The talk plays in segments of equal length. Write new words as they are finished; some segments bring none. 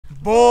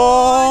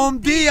Bom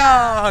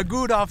dia!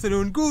 Good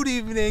afternoon, good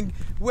evening,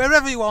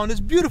 wherever you are in this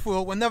beautiful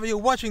world, whenever you're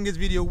watching this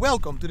video,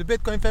 welcome to the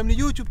Bitcoin Family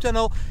YouTube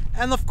channel.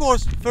 And of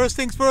course, first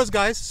things first,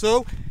 guys,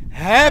 so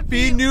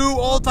happy new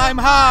all-time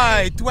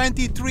high!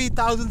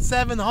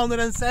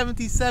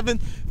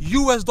 $23,777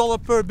 US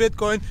per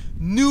Bitcoin,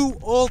 new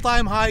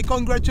all-time high.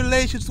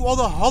 Congratulations to all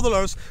the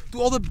hodlers, to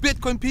all the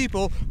Bitcoin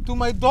people, to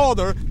my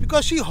daughter,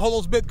 because she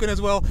hodls Bitcoin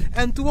as well,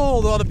 and to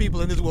all the other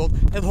people in this world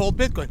that hold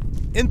Bitcoin.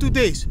 In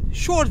today's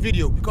short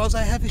video, because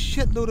I have a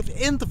shitload of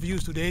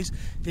interviews today,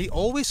 they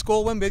always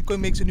call when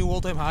Bitcoin makes a new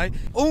all-time high,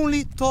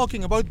 only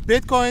talking about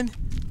Bitcoin,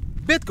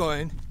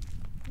 Bitcoin,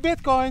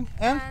 Bitcoin,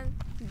 and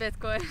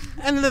Bitcoin.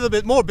 And a little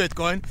bit more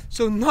Bitcoin,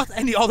 so not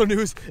any other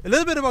news. A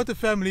little bit about the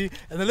family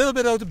and a little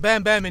bit about the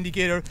BAM BAM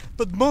indicator,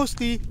 but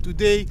mostly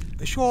today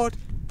a short,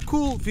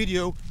 cool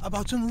video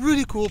about some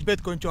really cool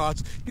Bitcoin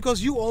charts,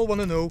 because you all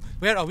want to know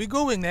where are we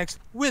going next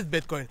with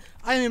Bitcoin.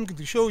 I am going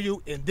to show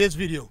you in this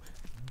video.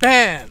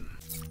 BAM!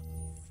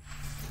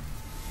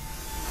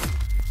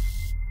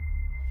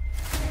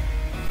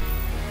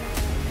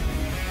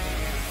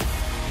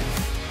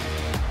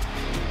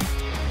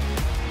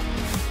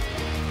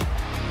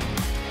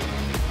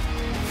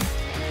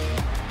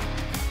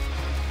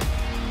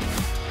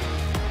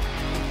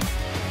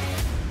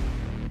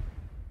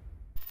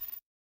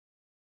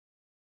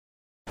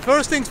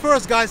 First things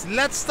first, guys,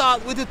 let's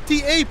start with the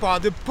TA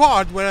part, the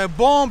part where I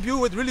bomb you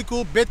with really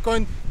cool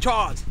Bitcoin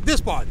charts. This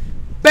part.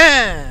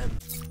 BAM!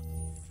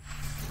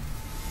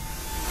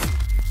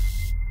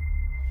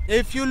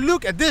 If you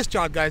look at this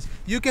chart, guys,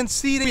 you can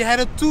see that we had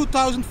a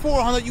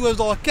 $2,400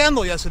 US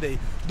candle yesterday.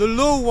 The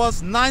low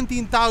was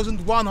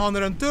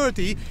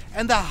 19,130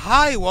 and the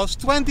high was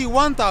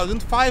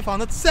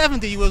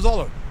 21,570 US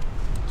dollar.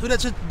 So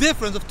that's a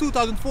difference of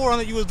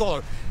 2,400 US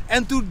dollar.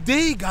 And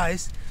today,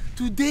 guys,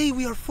 today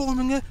we are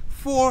forming a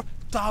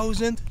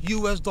 4,000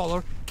 US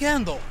dollar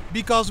candle,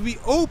 because we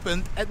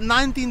opened at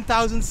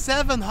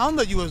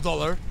 19,700 US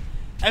dollar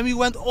and we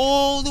went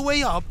all the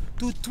way up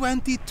to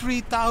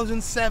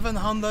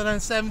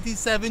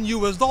 23,777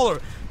 US dollar.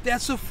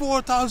 That's a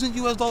 4,000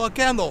 US dollar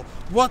candle.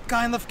 What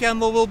kind of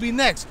candle will be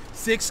next?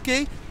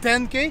 6K?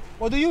 10K?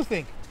 What do you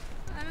think?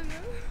 I don't know.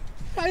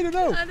 I don't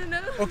know. I don't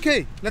know.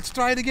 Okay, let's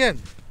try it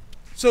again.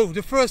 So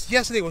the first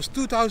yesterday was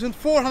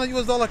 2,400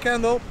 US dollar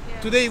candle. Yeah.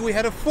 Today we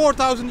had a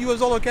 4,000 US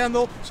dollar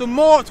candle. So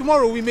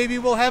tomorrow we maybe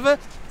will have a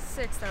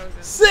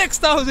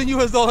 6,000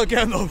 US dollar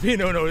candle. We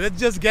don't know. That's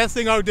just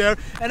guessing out there,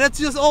 and that's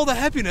just all the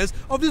happiness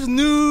of this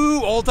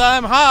new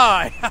all-time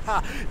high.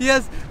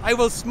 Yes, I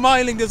was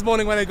smiling this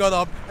morning when I got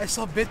up. I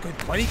saw Bitcoin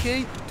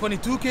 20K,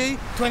 22K,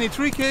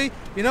 23K.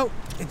 You know,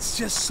 it's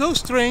just so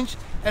strange,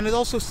 and it's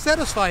also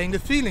satisfying, the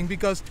feeling,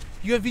 because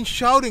you have been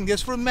shouting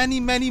this for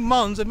many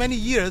months and many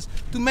years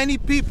to many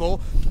people.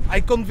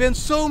 I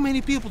convinced so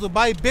many people to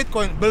buy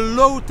Bitcoin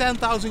below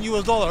 10,000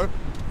 US dollar.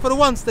 For the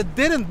ones that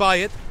didn't buy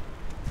it,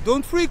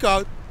 don't freak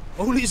out,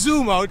 only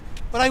zoom out,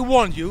 but I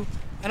warned you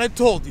and I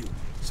told you.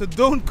 So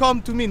don't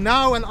come to me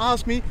now and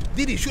ask me,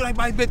 Didi, should I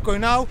buy Bitcoin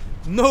now?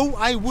 No,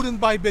 I wouldn't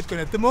buy Bitcoin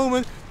at the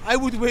moment. I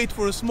would wait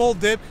for a small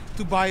dip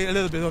to buy a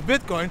little bit of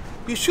Bitcoin.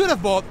 You should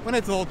have bought when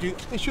I told you.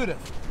 They should have.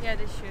 Yeah,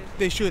 they should.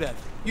 They should have.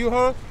 You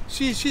heard?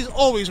 She's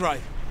always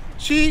right.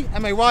 She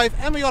and my wife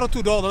and my other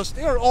two daughters,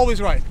 they are always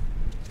right.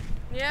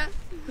 Yeah?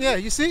 Yeah,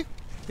 you see?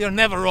 They are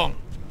never wrong.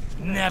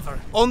 Never.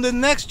 On the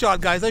next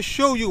chart, guys, I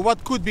show you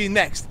what could be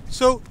next.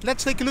 So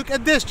let's take a look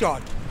at this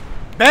chart.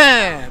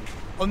 BAM!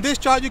 On this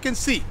chart you can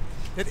see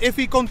that if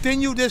we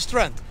continue this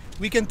trend,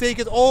 we can take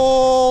it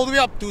all the way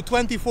up to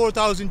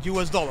 24,000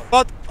 US dollar.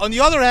 But on the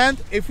other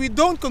hand, if we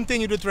don't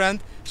continue the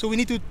trend, so we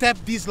need to tap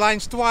these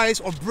lines twice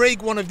or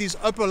break one of these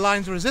upper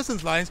lines,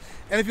 resistance lines,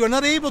 and if you're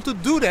not able to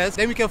do that,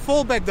 then we can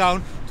fall back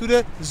down to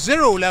the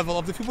zero level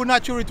of the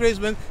Fibonacci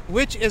retracement,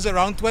 which is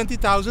around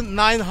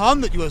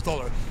 20,900 US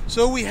dollar.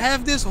 So we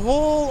have this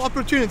whole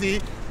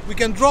opportunity. We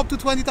can drop to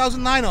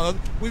 20,900.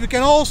 We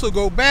can also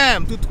go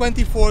BAM to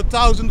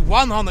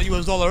 24,100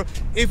 US dollar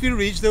if we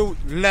reach the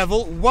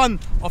level 1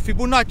 of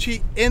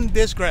Fibonacci in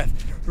this graph.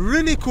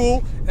 Really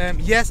cool,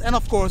 yes, and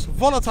of course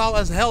volatile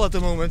as hell at the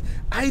moment.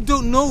 I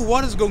don't know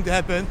what is going to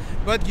happen,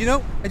 but you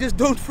know, I just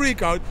don't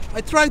freak out.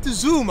 I try to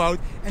zoom out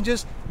and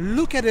just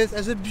look at it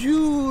as a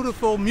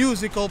beautiful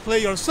musical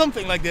play or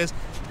something like this,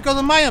 because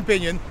in my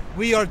opinion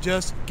we are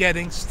just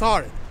getting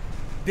started.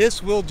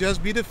 This will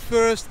just be the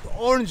first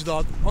orange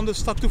dot on the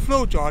stock to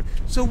flow chart,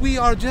 so we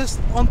are just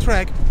on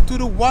track to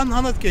the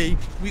 100K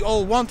we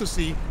all want to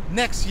see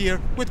next year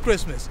with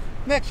Christmas.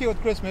 Next year with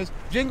Christmas,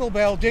 jingle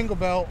bell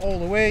all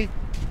the way.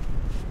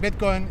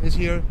 Bitcoin is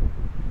here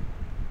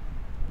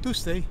to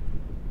stay.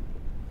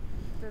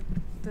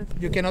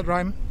 You cannot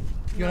rhyme?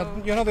 You're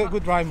not a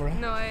good rhymer, eh?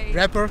 No,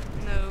 Rapper?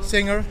 No.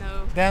 Singer?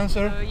 No.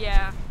 Dancer? No,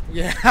 yeah.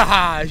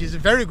 Yeah, she's a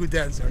very good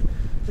dancer,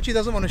 but she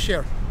doesn't want to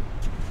share.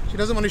 She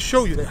doesn't want to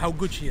show you how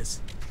good she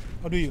is.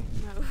 Or do you?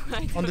 No,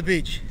 I don't. On the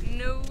beach?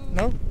 No.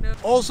 No? No.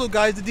 Also,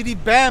 guys, the Didi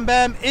BAM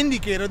BAM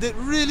indicator did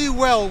really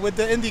well with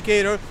the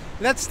indicator.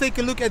 Let's take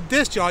a look at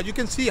this chart. You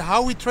can see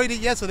how we traded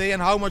yesterday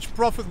and how much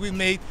profit we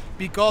made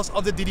because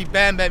of the Didi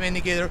BAM BAM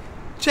indicator.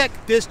 check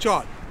this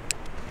chart.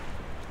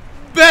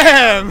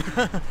 BAM!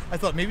 I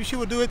thought maybe she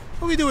would do it,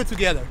 but we do it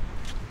together.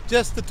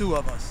 Just the two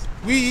of us.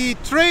 We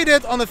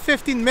traded on a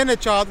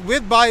 15-minute chart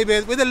with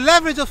Bybit with a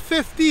leverage of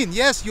 15.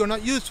 Yes, you're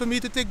not used for me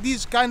to take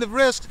these kind of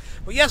risks,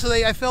 but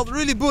yesterday I felt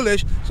really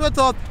bullish, so I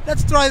thought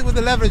let's try it with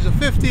a leverage of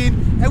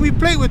 15, and we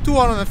played with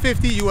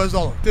 250 US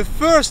dollar. The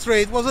first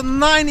trade was at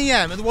 9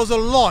 AM. It was a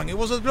long. It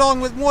was a long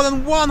with more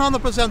than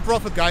 100%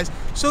 profit, guys.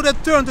 So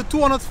that turned to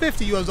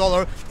 250 US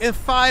dollar in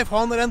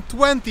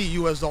 520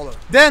 US dollar.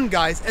 Then,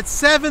 guys, at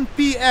 7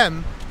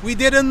 PM we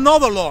did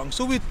another long,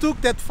 so we took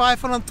that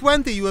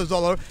 520 US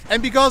dollar,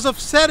 and because of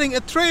setting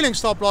a trailing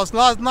stop loss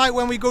last night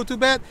when we go to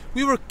bed,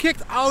 we were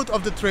kicked out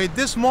of the trade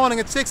this morning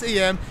at 6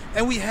 AM,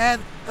 and we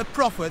had a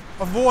profit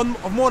of more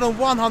than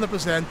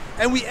 100%,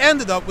 and we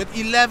ended up with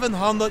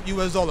 1100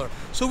 US dollar.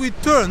 So we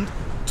turned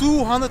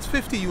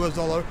 250 US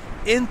dollar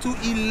into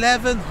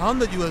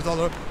 1100 US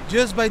dollar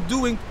just by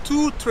doing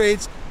 2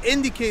 trades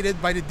indicated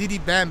by the Didi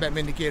BAM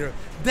indicator.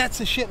 That's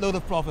a shitload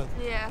of profit.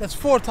 Yeah. That's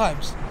 4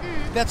 times.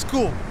 That's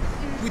cool.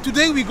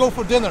 Today we go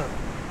for dinner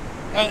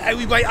and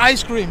we buy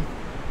ice cream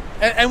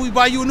and we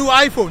buy you a new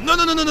iPhone. No.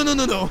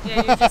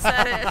 Yeah, you just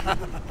said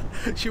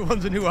it. She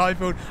wants a new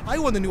iPhone. I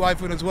want a new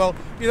iPhone as well.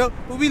 You know,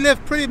 but we live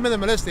pretty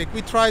minimalistic.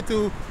 We try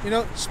to, you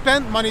know,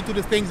 spend money to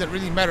the things that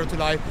really matter to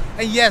life.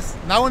 And yes,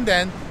 now and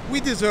then we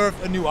deserve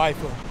a new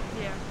iPhone.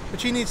 Yeah. But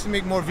she needs to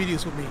make more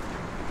videos with me.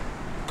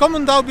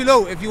 Comment down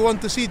below if you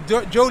want to see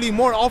Joli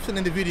more often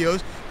in the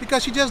videos,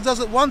 because she just does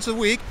it once a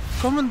week.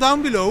 Comment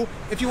down below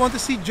if you want to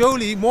see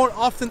Joli more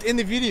often in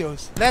the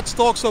videos. Let's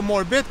talk some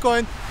more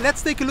Bitcoin.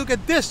 Let's take a look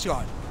at this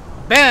chart.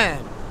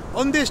 BAM!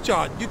 On this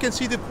chart you can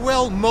see the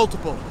Puel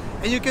multiple,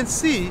 and you can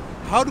see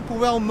how the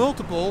Puel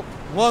multiple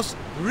was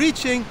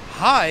reaching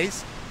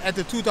highs at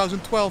the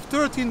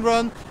 2012-13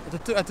 run,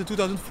 at the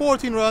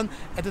 2014 run,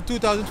 at the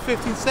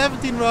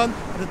 2015-17 run,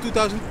 at the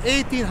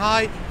 2018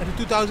 high, at the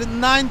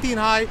 2019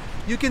 high.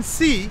 You can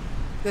see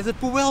that the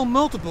Puel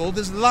multiple,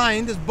 this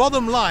line, this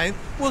bottom line,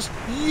 was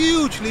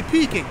hugely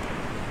peaking.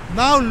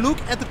 Now look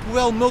at the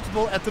Puel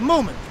multiple at the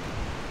moment.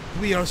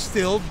 We are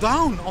still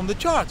down on the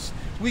charts.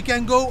 We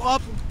can go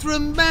up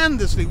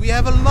tremendously. We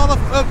have a lot of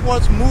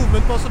upwards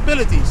movement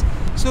possibilities.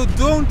 So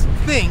don't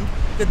think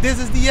that this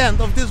is the end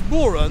of this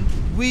bull run.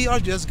 We are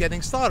just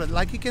getting started,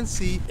 like you can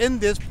see in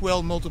this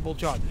Puel multiple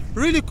chart.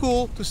 Really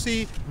cool to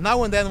see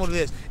now and then what it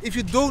is. If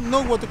you don't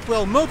know what the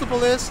Puel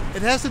multiple is,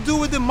 it has to do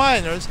with the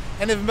miners,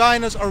 and if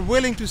miners are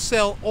willing to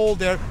sell all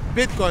their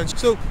Bitcoins.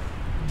 So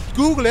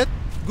Google it.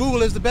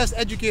 Google is the best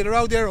educator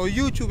out there, or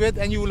YouTube it,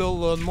 and you will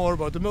learn more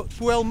about the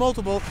Puel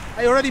multiple.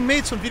 I already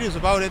made some videos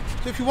about it,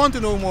 so if you want to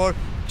know more,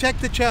 check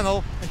the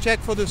channel and check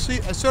for the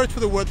search for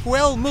the word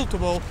Puel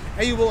multiple,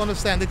 and you will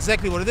understand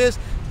exactly what it is.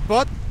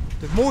 But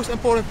the most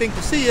important thing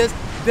to see is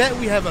that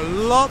we have a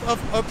lot of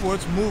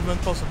upwards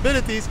movement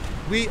possibilities.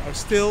 We are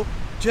still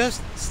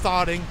just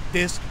starting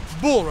this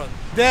bull run.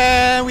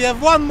 Then we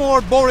have one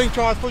more boring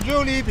chart for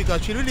Joli,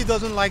 because she really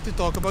doesn't like to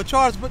talk about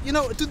charts. But you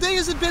know, today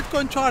is a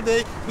Bitcoin chart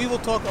day. We will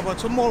talk about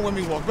some more when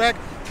we walk back.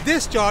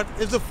 This chart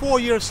is the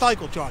 4-year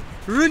cycle chart.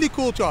 Really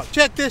cool chart.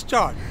 Check this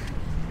chart.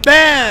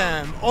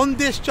 BAM! On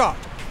this chart,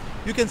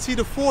 you can see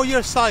the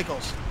 4-year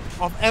cycles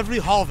of every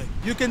halving.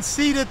 You can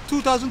see the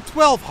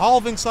 2012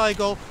 halving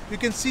cycle, you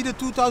can see the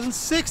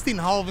 2016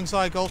 halving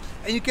cycle,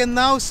 and you can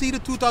now see the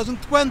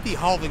 2020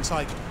 halving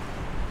cycle.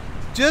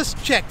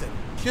 Just check them.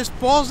 Just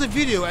pause the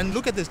video and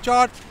look at this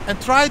chart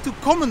and try to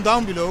comment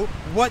down below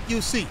what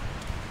you see.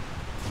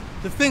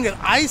 The thing that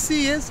I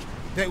see is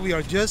that we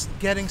are just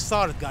getting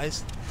started,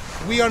 guys.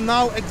 We are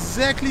now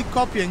exactly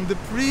copying the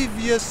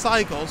previous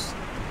cycles,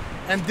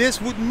 and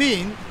this would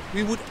mean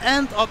we would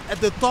end up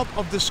at the top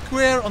of the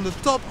square on the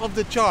top of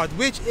the chart,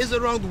 which is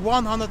around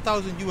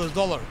 100,000 US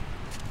dollar.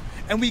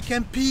 And we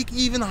can peak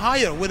even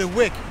higher with a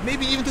wick,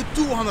 maybe even to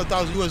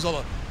 200,000 US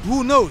dollar.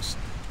 Who knows?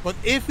 But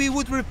if we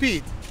would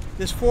repeat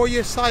this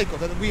 4-year cycle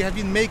that we have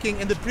been making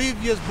in the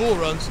previous bull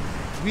runs,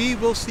 we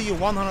will see a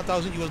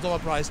 100,000 US dollar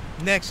price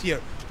next year.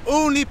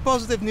 Only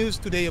positive news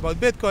today about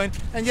Bitcoin,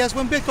 and yes,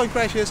 when Bitcoin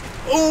crashes,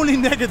 only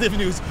negative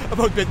news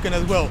about Bitcoin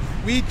as well.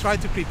 We try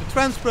to keep it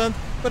transparent,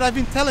 but I've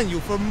been telling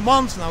you for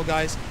months now,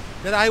 guys,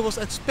 that I was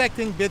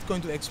expecting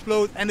Bitcoin to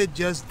explode, and it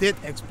just did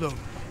explode.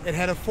 It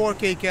had a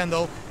 4K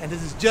candle, and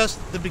this is just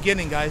the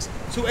beginning, guys.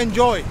 So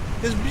enjoy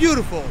this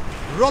beautiful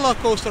roller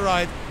coaster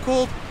ride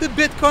called the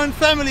Bitcoin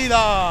Family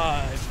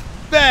Life.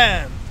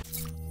 BAM!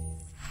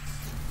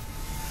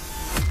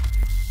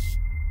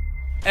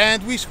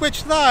 And we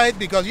switched side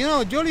because, you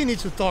know, Joli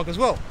needs to talk as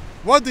well.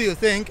 What do you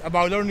think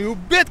about our new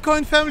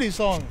Bitcoin Family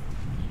song?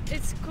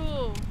 It's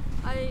cool.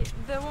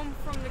 The one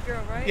from the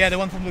girl, right? Yeah, the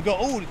one from the girl.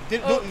 Oh,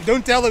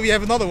 don't tell her we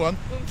have another one.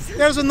 Oops.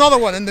 There's another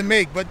one in the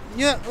make, but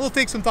yeah, it'll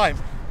take some time.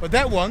 But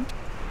that one,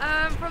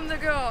 from the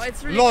girl,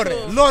 it's really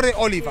cool. Lore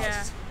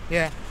Olivas.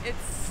 Yeah.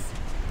 It's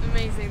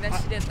amazing that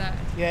she did that.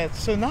 Yeah,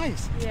 it's so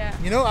nice. Yeah.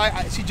 You know,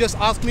 she just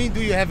asked me,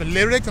 do you have a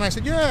lyric? And I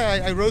said,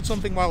 yeah, I wrote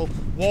something while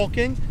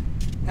walking.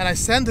 And I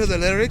sent her the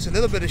lyrics, a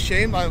little bit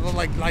ashamed. I was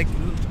like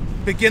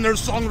beginner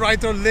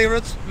songwriter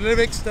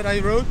lyrics that I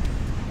wrote.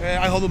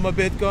 I hold my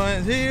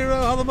bitcoins here,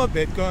 I hold my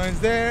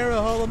bitcoins there,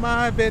 I hold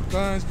my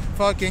bitcoins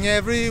fucking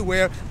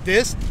everywhere.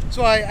 This,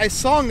 so I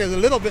sung it a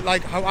little bit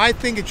like how I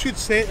think it should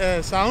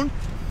sound.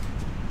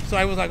 So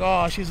I was like,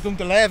 oh, she's going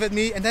to laugh at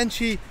me, and then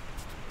she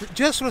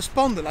just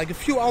responded like a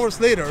few hours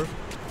later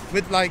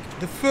with like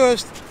the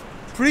first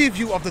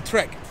preview of the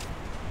track.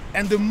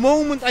 And the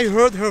moment I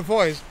heard her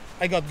voice,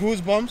 I got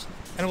goosebumps,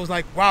 and I was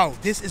like, wow,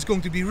 this is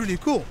going to be really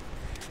cool.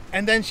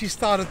 And then she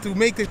started to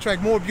make the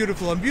track more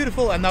beautiful and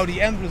beautiful, and now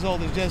the end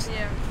result is just,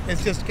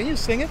 it's just, can you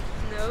sing it?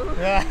 No.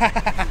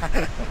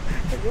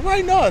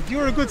 Why not?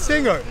 You're a good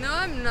singer. No,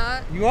 I'm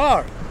not. You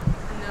are.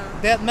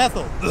 No. That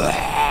metal.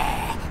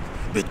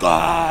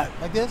 Bitcoin.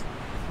 Like this?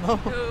 No?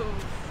 No.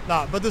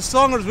 Nah, but the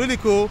song was really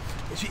cool.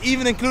 She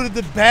even included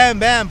the bam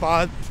bam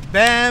part.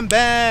 Bam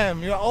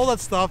bam, you know, all that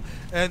stuff.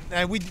 And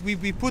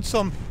we put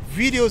some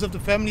videos of the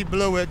family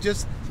below it,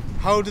 just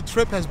how the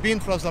trip has been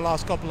for us the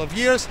last couple of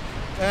years.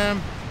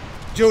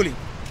 Joli,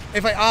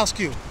 if I ask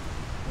you,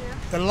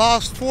 the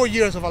last 4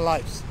 years of our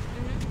lives,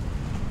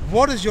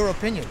 what is your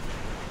opinion?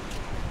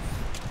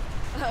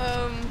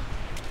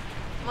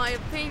 My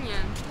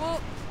opinion? Well,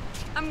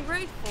 I'm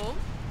grateful,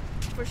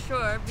 for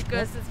sure,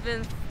 because it's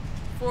been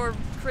 4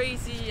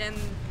 crazy and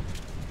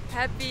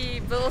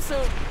happy, but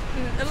also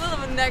a little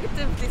bit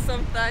negativity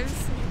sometimes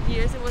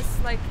years. It was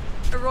like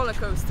a roller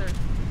coaster.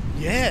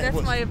 Yeah,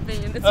 that's my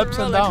opinion. It's ups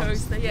a roller and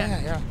downs. coaster.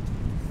 Yeah.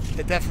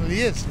 It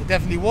definitely is. It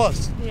definitely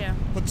was. Yeah.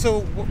 But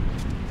so,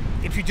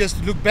 if you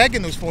just look back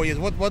in those 4 years,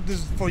 what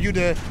is for you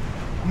the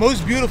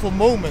most beautiful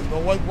moment,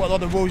 or what are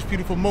the most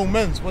beautiful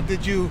moments? What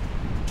did you,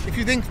 if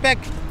you think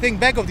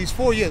back of these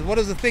 4 years, what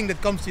is the thing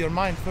that comes to your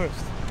mind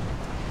first?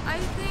 I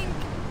think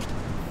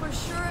for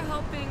sure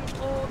helping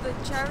all the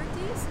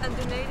charities and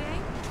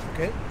donating.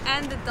 Okay.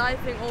 And the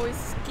diving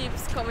always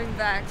keeps coming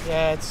back.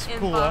 Yeah, it's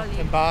cool. Bali.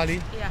 In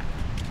Bali. Yeah.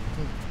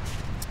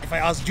 If I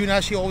ask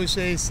Juna, she always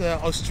says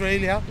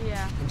Australia.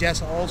 Yeah. And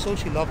Jess also,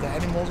 she loved the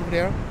animals over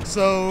there.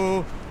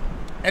 So,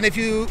 and if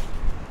you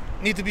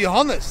need to be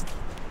honest,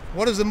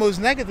 what is the most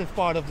negative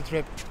part of the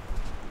trip?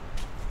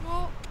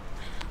 Well,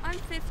 I'm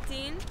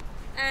 15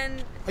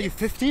 and... Are you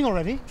 15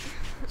 already?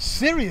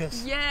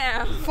 Serious?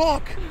 Yeah.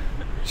 Fuck!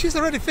 She's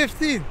already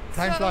 15.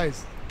 Time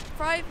flies.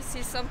 Privacy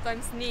is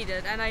sometimes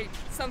needed, and I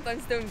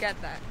sometimes don't get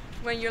that.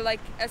 When you're like,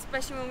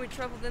 especially when we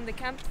traveled in the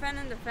camper van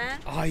and the van.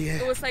 Oh yeah.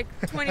 It was like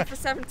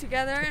 24/7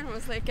 together, and it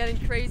was like getting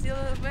crazy a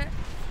little bit.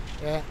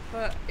 Yeah.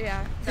 But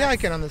yeah. Yeah, I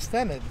can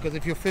understand it, because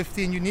if you're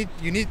 15,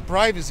 you need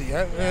privacy.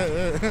 Yeah?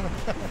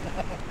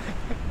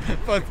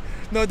 But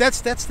no,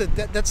 that's the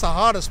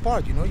hardest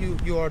part. You know,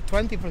 you are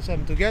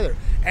 24/7 together,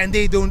 and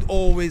they don't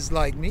always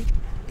like me.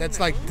 That's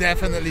like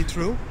definitely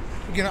true.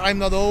 You know, I'm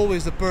not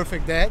always the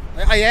perfect dad.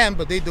 I am,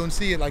 but they don't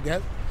see it like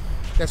that.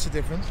 That's the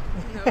difference.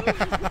 No.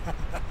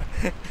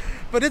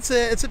 But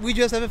we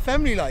just have a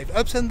family life,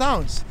 ups and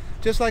downs,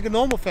 just like a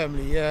normal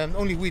family.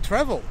 Only we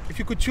travel. If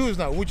you could choose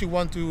now, would you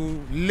want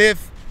to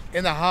live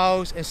in a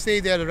house and stay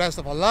there the rest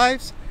of our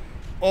lives,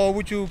 or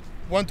would you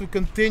want to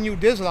continue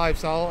this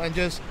lifestyle and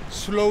just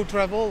slow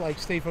travel, like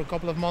stay for a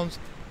couple of months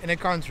in a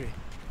country?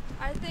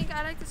 I think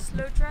I like the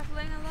slow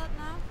traveling a lot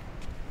now,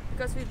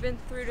 because we've been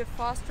through the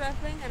fast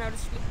traveling, and now the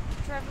slow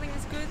traveling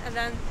is good, and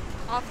then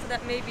after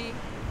that maybe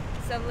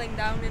settling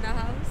down in a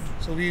house.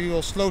 So we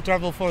will slow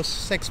travel for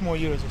 6 more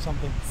years or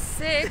something.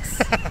 6?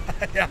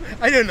 Yeah,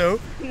 I don't know.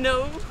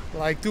 No.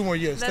 Like 2 more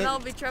years. Then I'll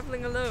be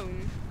traveling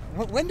alone.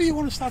 When do you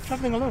want to start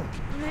traveling alone?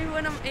 Maybe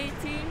when I'm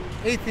 18.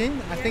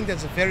 18? I think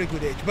that's a very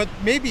good age. But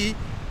maybe,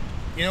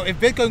 you know, if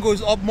Bitcoin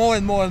goes up more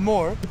and more and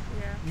more,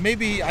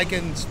 maybe I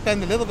can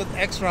spend a little bit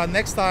extra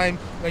next time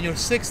when you're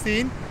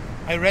 16.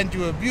 I rent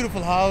you a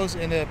beautiful house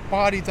in a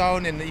party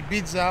town in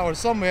Ibiza or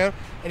somewhere,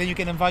 and then you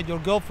can invite your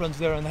girlfriends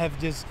there and have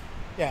this,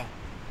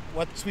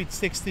 what sweet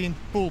 16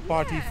 pool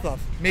party stuff.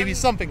 Maybe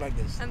something like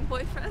this. And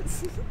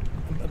boyfriends.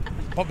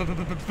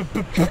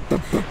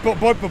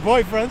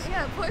 Boyfriends?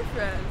 Yeah,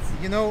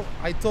 boyfriends. You know,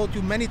 I told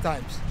you many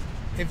times,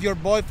 if your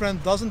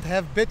boyfriend doesn't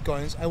have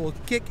Bitcoins, I will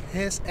kick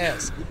his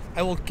ass.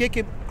 I will kick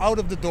him out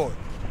of the door.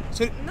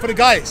 So for the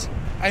guys,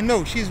 I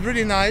know she's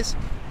really nice.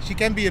 She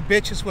can be a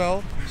bitch as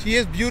well. She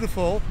is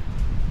beautiful,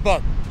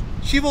 but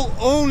she will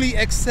only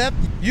accept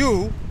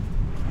you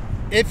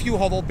if you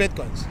hodl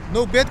Bitcoins.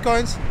 No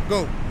Bitcoins,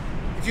 go.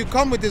 If you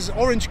come with this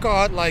orange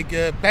card, like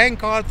a bank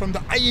card from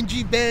the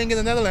ING bank in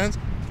the Netherlands,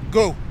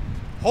 go.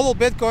 Hodl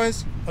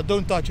Bitcoins or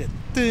don't touch it.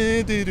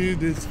 Don't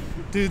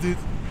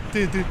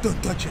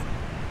touch it.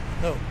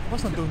 No,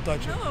 what's not don't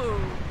touch it? No.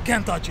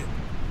 Can't touch it.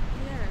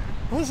 Yeah.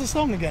 What's the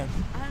song again?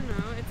 I don't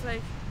know, it's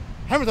like...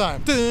 Hammer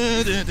time.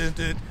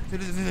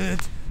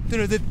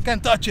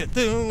 Can't touch it.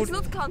 It's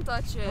not can't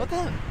touch it. What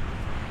then?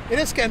 It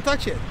is can't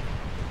touch it.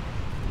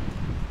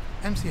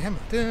 MC Hammer.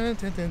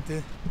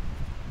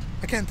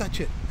 I can't touch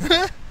it.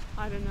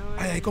 I don't know.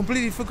 I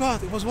completely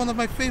forgot. It was one of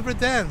my favorite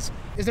dance.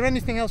 Is there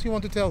anything else you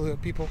want to tell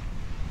people?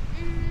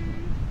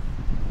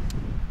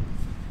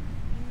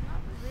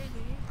 Not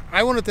really.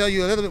 I want to tell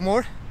you a little bit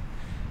more.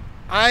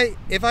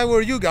 If I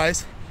were you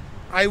guys,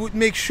 I would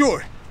make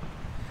sure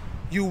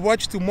you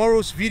watch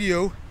tomorrow's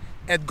video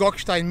at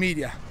Gockstein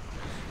Media,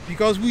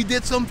 because we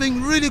did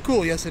something really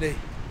cool yesterday.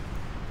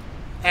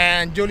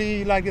 And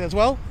Joli liked it as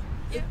well.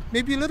 Yeah.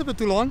 Maybe a little bit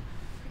too long,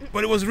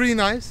 but it was really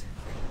nice.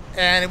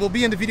 And it will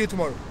be in the video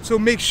tomorrow. So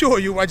make sure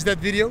you watch that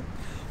video.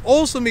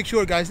 Also make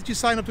sure, guys, that you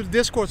sign up to the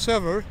Discord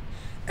server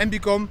and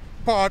become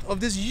part of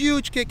this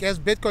huge kick-ass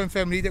Bitcoin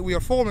family that we are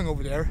forming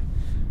over there.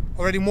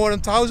 Already more than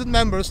 1,000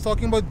 members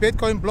talking about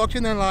Bitcoin,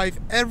 blockchain and life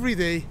every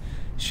day,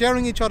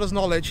 sharing each other's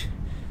knowledge,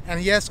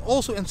 and yes,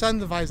 also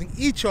incentivizing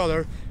each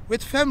other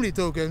with family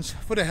tokens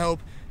for the help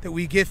that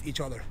we give each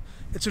other.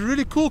 It's a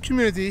really cool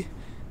community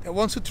that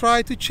wants to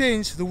try to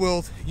change the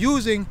world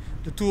using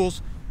the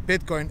tools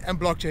Bitcoin and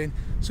blockchain.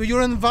 So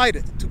you're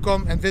invited to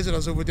come and visit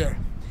us over there.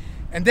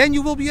 And then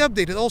you will be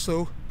updated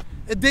also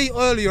a day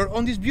earlier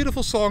on these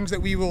beautiful songs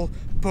that we will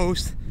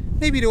post.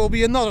 Maybe there will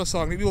be another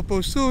song that we will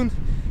post soon,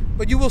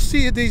 but you will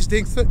see these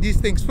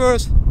things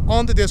first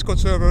on the Discord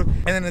server,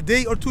 and then a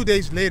day or 2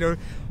 days later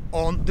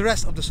on the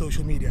rest of the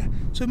social media.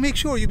 So make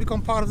sure you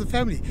become part of the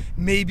family.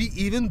 Maybe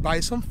even buy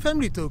some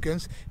family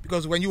tokens,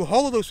 because when you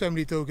hold those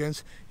family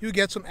tokens, you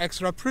get some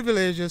extra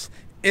privileges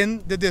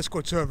in the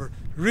Discord server.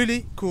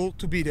 Really cool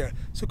to be there.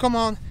 So come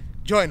on,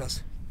 join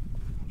us.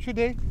 Should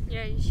they?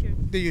 Yeah, you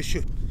should. You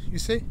should. You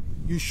say?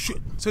 You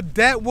should. So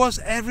that was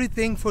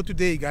everything for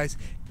today, guys.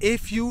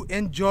 If you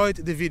enjoyed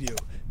the video,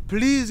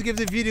 please give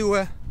the video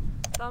a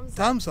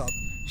thumbs up.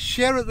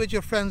 Share it with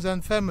your friends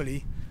and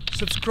family.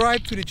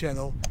 Subscribe to the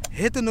channel.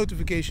 Hit the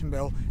notification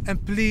bell.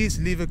 And please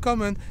leave a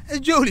comment, as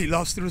Joli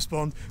loves to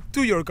respond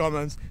to your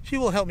comments. She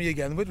will help me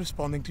again with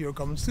responding to your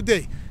comments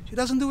today. She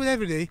doesn't do it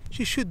every day.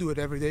 She should do it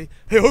every day.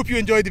 I hope you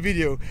enjoyed the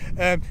video.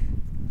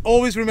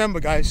 Always remember,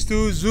 guys,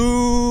 to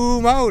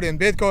zoom out in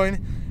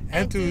Bitcoin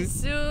and to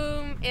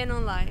zoom in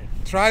on life.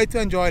 Try to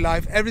enjoy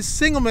life every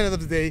single minute of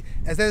the day,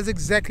 as that is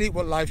exactly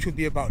what life should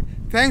be about.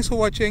 Thanks for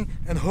watching,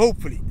 and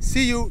hopefully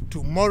see you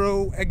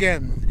tomorrow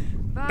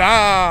again. Bye.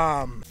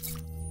 BAM!